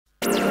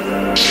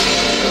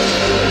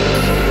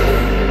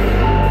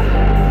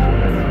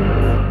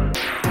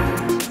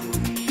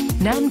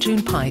June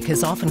Paik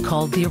is often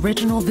called the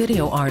original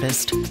video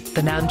artist.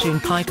 The Nam June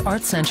Paik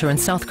Art Center in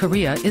South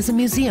Korea is a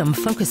museum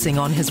focusing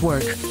on his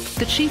work.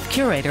 The chief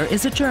curator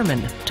is a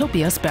German,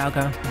 Tobias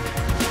Berger.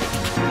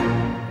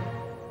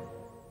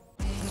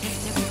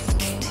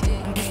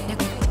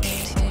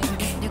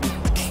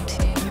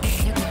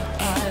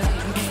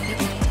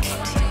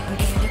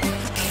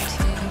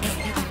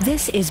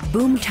 This is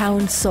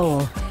Boomtown,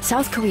 Seoul.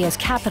 South Korea's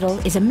capital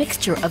is a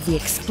mixture of the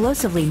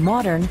explosively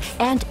modern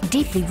and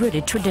deeply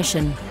rooted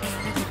tradition.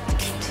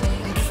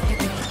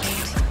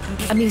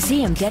 A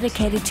museum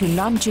dedicated to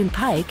Nam June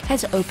Paik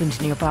has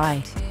opened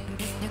nearby.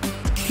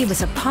 He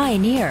was a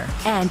pioneer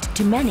and,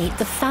 to many,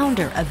 the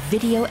founder of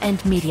video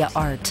and media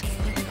art.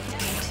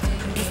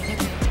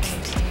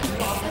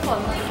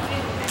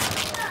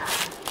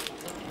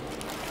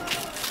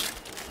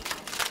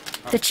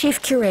 The chief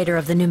curator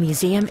of the new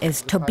museum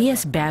is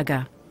Tobias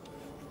Berger.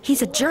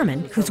 He's a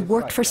German who's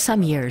worked for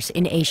some years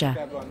in Asia.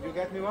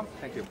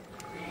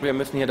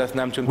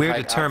 We're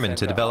determined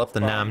to develop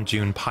the Nam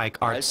June Paik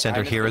Art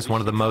Center here as one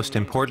of the most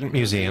important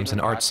museums and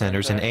art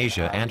centers in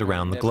Asia and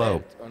around the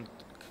globe.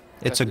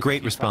 It's a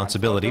great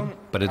responsibility,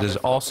 but it is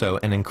also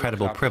an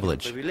incredible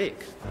privilege.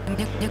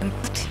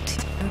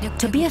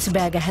 Tobias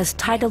Berger has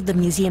titled the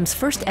museum's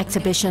first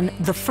exhibition,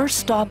 The First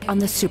Stop on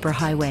the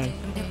Superhighway.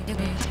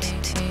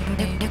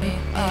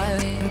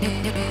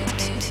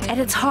 At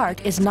its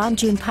heart is Nam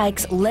June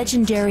Paik's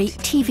legendary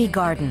TV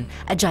garden,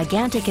 a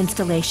gigantic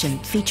installation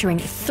featuring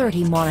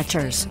 30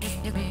 monitors.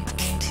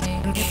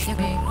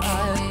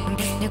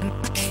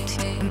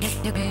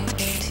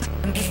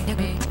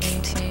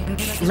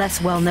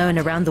 Less well known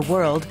around the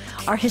world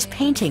are his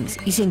paintings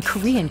using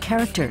Korean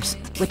characters,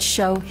 which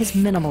show his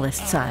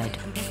minimalist side.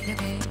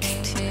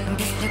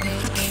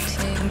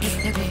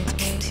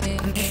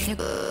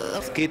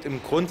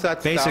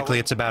 Basically,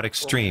 it's about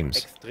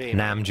extremes.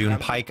 Nam June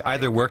Paik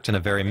either worked in a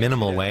very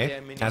minimal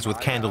way, as with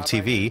Candle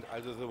TV,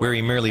 where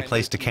he merely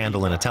placed a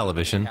candle in a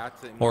television,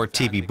 or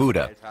TV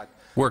Buddha,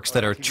 works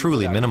that are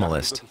truly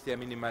minimalist.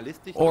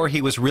 Or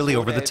he was really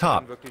over the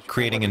top,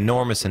 creating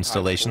enormous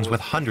installations with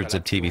hundreds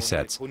of TV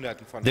sets.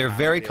 They're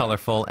very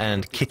colorful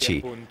and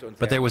kitschy,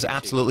 but there was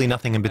absolutely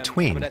nothing in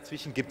between.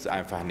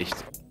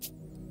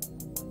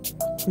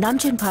 Nam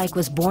June Paik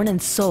was born in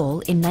Seoul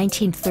in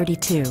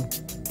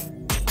 1932.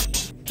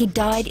 He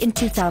died in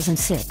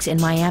 2006 in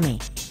Miami.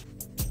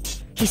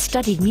 He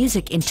studied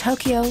music in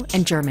Tokyo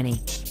and Germany.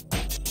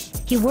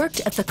 He worked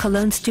at the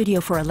Cologne Studio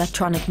for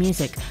Electronic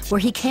Music, where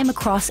he came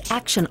across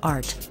action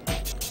art.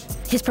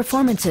 His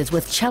performances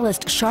with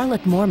cellist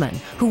Charlotte Moorman,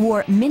 who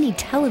wore mini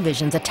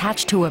televisions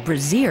attached to a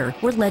brassiere,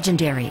 were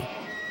legendary.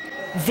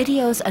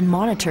 Videos and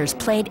monitors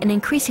played an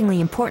increasingly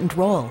important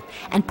role,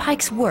 and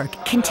Paik's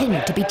work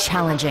continued to be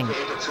challenging.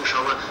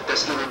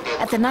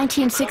 At the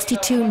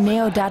 1962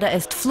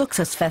 Neo-Dadaist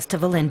Fluxus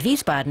Festival in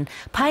Wiesbaden,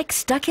 Paik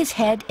stuck his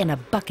head in a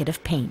bucket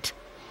of paint.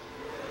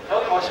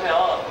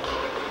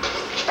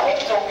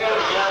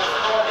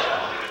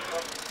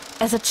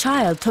 As a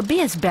child,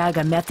 Tobias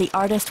Berger met the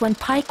artist when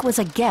Paik was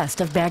a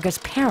guest of Berger's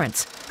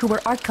parents, who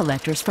were art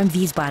collectors from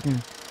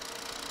Wiesbaden.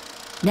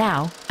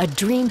 Now, a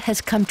dream has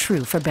come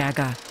true for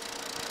Berger.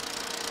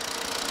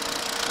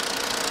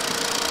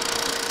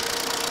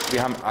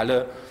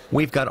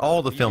 We've got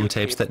all the film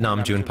tapes that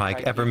Nam June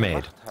Paik ever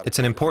made. It's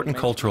an important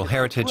cultural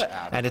heritage,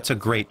 and it's a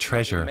great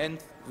treasure.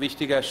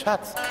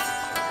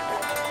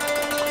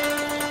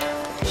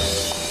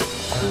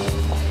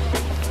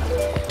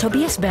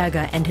 Tobias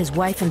Berger and his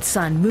wife and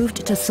son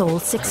moved to Seoul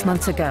 6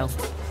 months ago.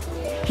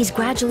 He's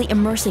gradually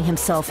immersing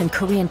himself in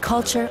Korean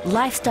culture,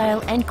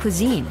 lifestyle, and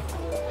cuisine,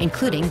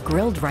 including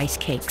grilled rice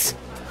cakes.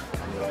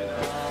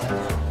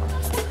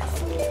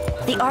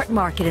 The art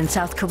market in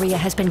South Korea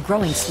has been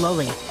growing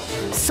slowly.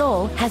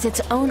 Seoul has its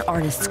own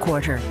artists'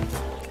 quarter.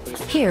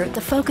 Here, the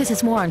focus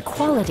is more on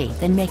quality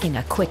than making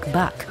a quick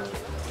buck.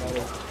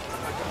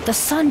 The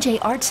Sanjae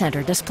Art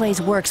Center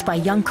displays works by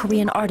young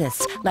Korean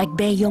artists like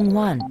Bae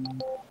Young-won.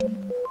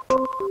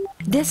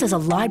 This is a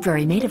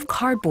library made of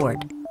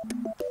cardboard.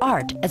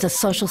 Art as a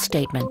social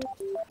statement.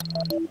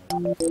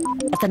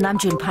 At the Nam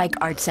June Paik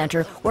Art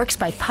Center, works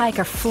by Paik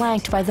are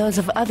flanked by those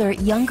of other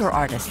younger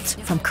artists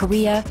from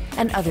Korea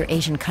and other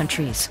Asian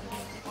countries.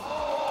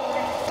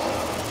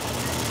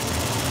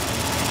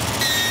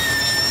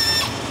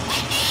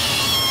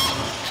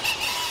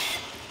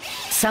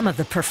 Some of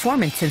the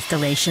performance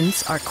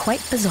installations are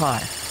quite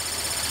bizarre.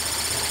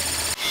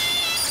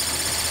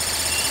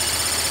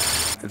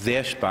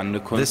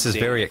 This is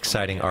very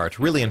exciting art,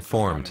 really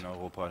informed.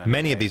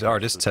 Many of these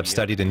artists have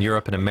studied in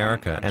Europe and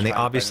America, and they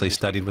obviously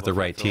studied with the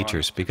right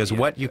teachers, because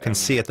what you can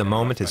see at the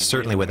moment is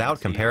certainly without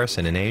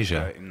comparison in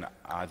Asia.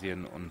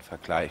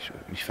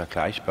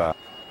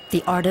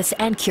 The artist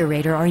and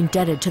curator are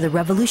indebted to the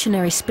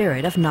revolutionary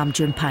spirit of Nam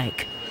June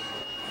Paik.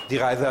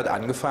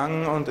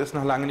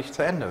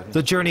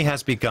 The journey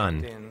has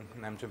begun.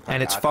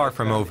 And it's far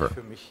from over.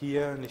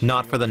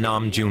 Not for the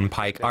Nam June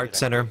Paik Art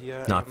Center,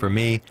 not for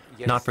me,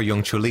 not for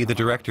Young Chuli, the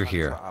director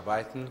here.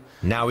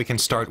 Now we can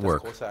start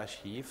work.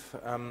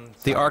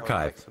 The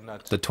archive,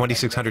 the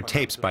 2,600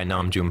 tapes by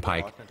Nam June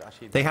Paik,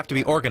 they have to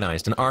be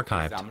organized and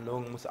archived.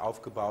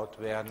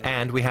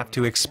 And we have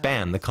to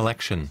expand the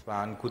collection.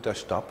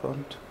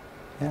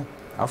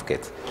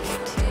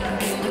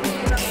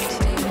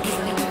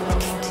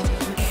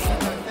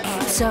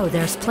 So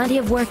there's plenty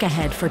of work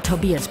ahead for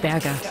Tobias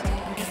Berger.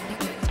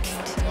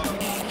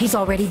 He's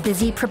already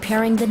busy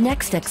preparing the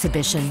next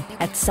exhibition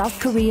at South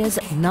Korea's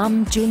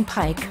Nam June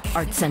Paik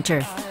Art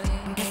Center.